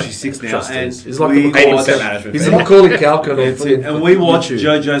managers, 5. Well, like, she's 6 now. trustees. And He's like we the watch- 80% management. He's fee. the Macaulay Culkin That's of it. And we watch YouTube.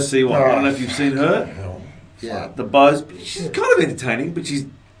 JoJo Siwa. I don't know if you've seen her. Yeah. The Buzz. She's kind of entertaining, but she's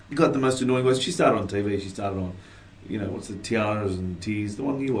got the most annoying voice. She started on TV. She started on, what's the Tiaras and Teas? The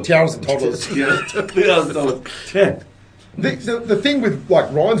one you watch. Tiaras and Toddlers. Yeah, Tiaras and Toddlers. Yeah. The thing with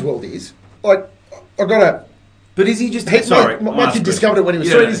like Ryan's World is like I got a. But is he just... My kid discovered it when he was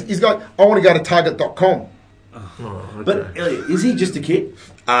 3. He's got. I want to go to Target.com. But Elliot, is he just a kid?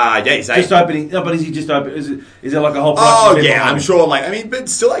 Yeah, he's 8. Just opening... No, but is he just open... Is there like a whole... Oh production yeah, behind I'm it? sure. But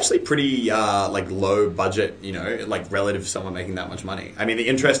still actually pretty low budget. Relative to someone making that much money. I mean, the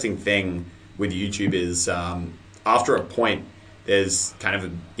interesting thing with YouTube is after a point, there's kind of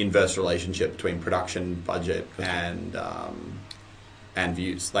an inverse relationship between production budget and and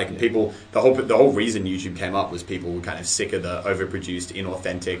views. Like people, the whole reason YouTube came up was people were kind of sick of the overproduced,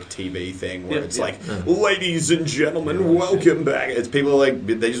 inauthentic TV thing where it's like, ladies and gentlemen, welcome back. It's people like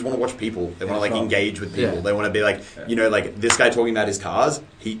they just want to watch people. They want to like engage with people. They want to be like, you know, like this guy talking about his cars.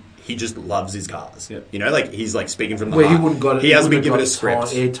 He just loves his cars. You know, like he's like speaking from the heart. He hasn't been given a script.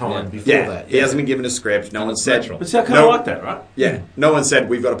 Airtime before that. He hasn't been given a script. No one said. But see, I kind of like that, right? Yeah. No one said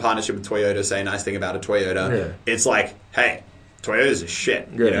we've got a partnership with Toyota. Say a nice thing about a Toyota. Yeah. It's like, hey, Toyota's a shit.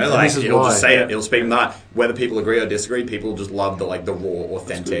 You know, like he'll just say it. He'll speak from that. Whether people agree or disagree, people just love the like the raw,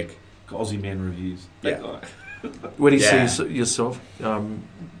 authentic Aussie man reviews. Where do you see yourself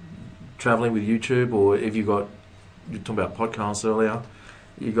traveling with YouTube, or have you got? You were talking about podcasts earlier.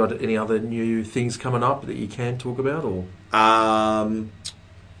 You got any other new things coming up that you can talk about, or?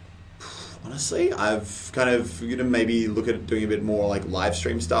 Honestly, I've kind of maybe look at doing a bit more like live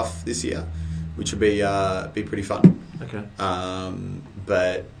stream stuff this year, which would be pretty fun. Okay.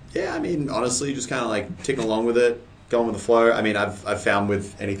 But yeah, I mean, honestly, just kind of like ticking along with it, going with the flow. I mean, I've found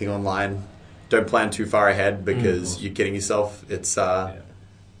with anything online, don't plan too far ahead because you're kidding yourself. It's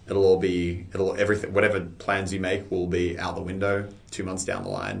everything, whatever plans you make will be out the window 2 months down the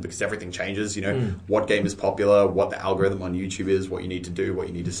line because everything changes. You know, what game is popular, what the algorithm on YouTube is, what you need to do, what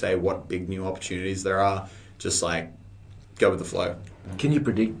you need to say, what big new opportunities there are. Just like go with the flow. Can you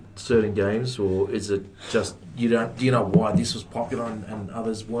predict certain games, or is it just do you know why this was popular and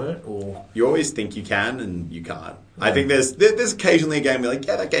others weren't? Or you always think you can and you can't. I think there's occasionally a game you're like,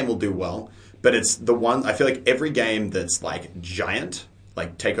 yeah, that game will do well, but it's the one. I feel like every game that's like giant,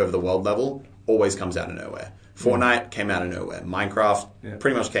 like take over the world level, always comes out of nowhere. Fortnite came out of nowhere. Minecraft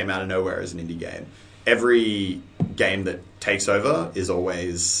pretty much came out of nowhere as an indie game. Every game that takes over is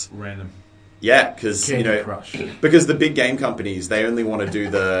always random. Yeah, because because the big game companies they only want to do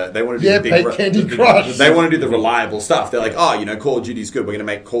the Candy Crush. They want to do the reliable stuff. They're like, Call of Duty's good. We're going to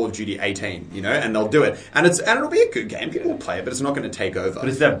make Call of Duty 18, and they'll do it, and it'll be a good game. People will play it, but it's not going to take over. But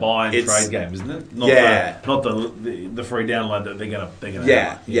it's that buy and trade game, isn't it? Not the free download that they're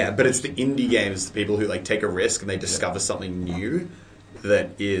gonna. Yeah. But it's the indie games, the people who like take a risk and they discover something new that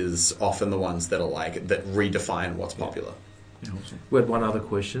is often the ones that are like that redefine what's popular. Awesome. We had one other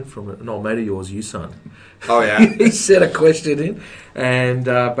question from an old mate of yours, Yusun. Oh, yeah. He sent a question in, and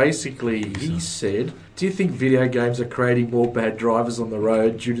basically he said, do you think video games are creating more bad drivers on the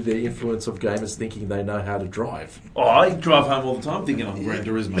road due to the influence of gamers thinking they know how to drive? Oh, I drive home all the time thinking I'm Gran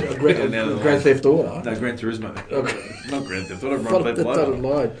Turismo. Grand Theft Auto? No, Gran Turismo. Okay. Not Grand Theft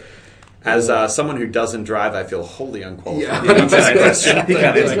Auto. As someone who doesn't drive, I feel wholly unqualified.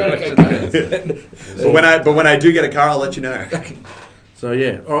 But when I do get a car, I'll let you know. So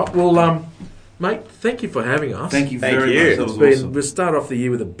yeah, all right. Well, mate, thank you for having us. Thank you very much. We'll start off the year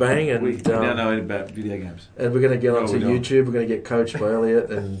with a bang, and we now know about video games. And we're going to get onto YouTube. We're going to get coached by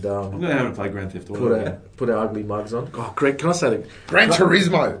Elliot, and I'm going to have to play Grand Theft Auto. Put our ugly mugs on. Oh, Greg, can I say that? Gran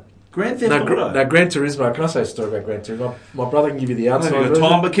Turismo. Gran Theft Auto. No, Gran Turismo. Can I say a story about Gran Turismo? My brother can give you the outside version.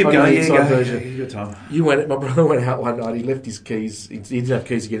 Time, but keep going. You got time. My brother went out one night. He left his keys. He didn't have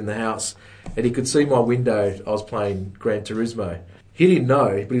keys to get in the house, and he could see my window. I was playing Gran Turismo. He didn't know,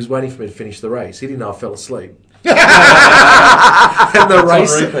 but he was waiting for me to finish the race. He didn't know I fell asleep. And the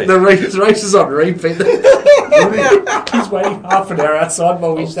race is on repeat. He's waiting half an hour outside my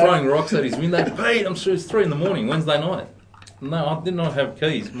window. I was throwing rocks at his window. Pete, I'm sure it's 3 a.m, Wednesday night. No, I did not have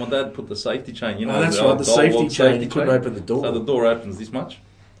keys. My dad put the safety chain. That's right, the safety chain. You couldn't open the door. So the door opens this much.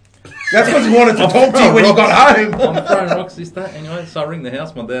 That's because he wanted to talk to you when you got home. I'm throwing rocks this day. Anyway, so I ring the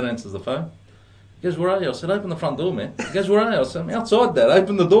house. My dad answers the phone. He goes, where are you? I said, open the front door, man. He goes, where are you? I said, I'm outside, Dad.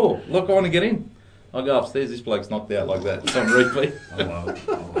 Open the door. Look, I want to get in. I go upstairs. This bloke's knocked out like that. It's on repeat.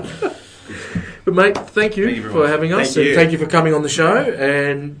 But, mate, thank you for having us. Thank you for coming on the show.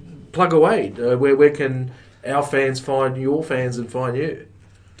 And plug away. Where can our fans find your fans and find you?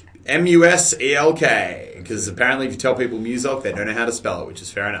 MUSELK, because apparently if you tell people Muselk, they don't know how to spell it, which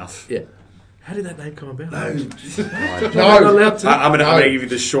is fair enough. Yeah. How did that name come about? I'm going to give you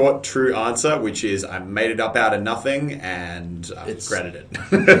the short, true answer, which is I made it up out of nothing and I regretted it.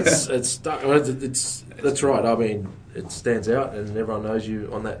 That's right. I mean, it stands out and everyone knows you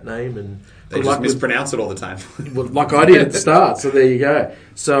on that name. And they just mispronounce it all the time. Well, like I did at the start, so there you go.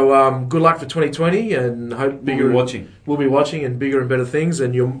 So good luck for 2020 and hope we'll be watching and bigger and better things,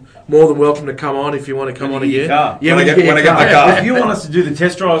 and you're more than welcome to come on if you want to come on again. Yeah, when I get my car. If you want us to do the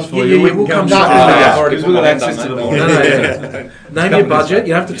test drives for you, we'll come. We've got access to them. Name your budget.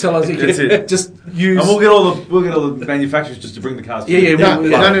 You have to tell us. Just use. And we'll get all the manufacturers just to bring the cars.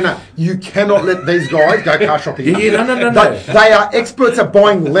 No. You cannot let these guys guys go car shopping. Yeah, no. They are experts at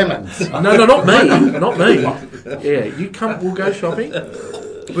buying lemons. No, not me. Yeah, you come. We'll go shopping.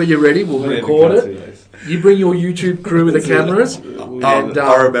 When you're ready, we'll record it. You bring your YouTube crew with the cameras, and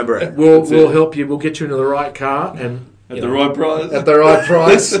I'll remember it. We'll help you. We'll get you into the right car and At the right price. At the right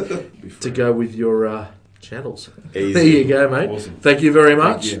price to go with your channels. Easy. There you go, mate. Awesome. Thank you very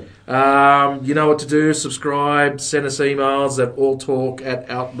much. Thank You know what to do. Subscribe. Send us emails at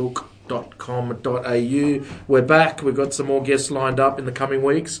alltalk@outlook.com.au. We're back. We've got some more guests lined up in the coming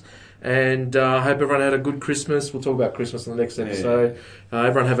weeks. And I hope everyone had a good Christmas. We'll talk about Christmas in the next episode.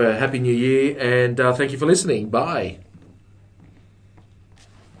 Everyone have a happy new year. And thank you for listening. Bye.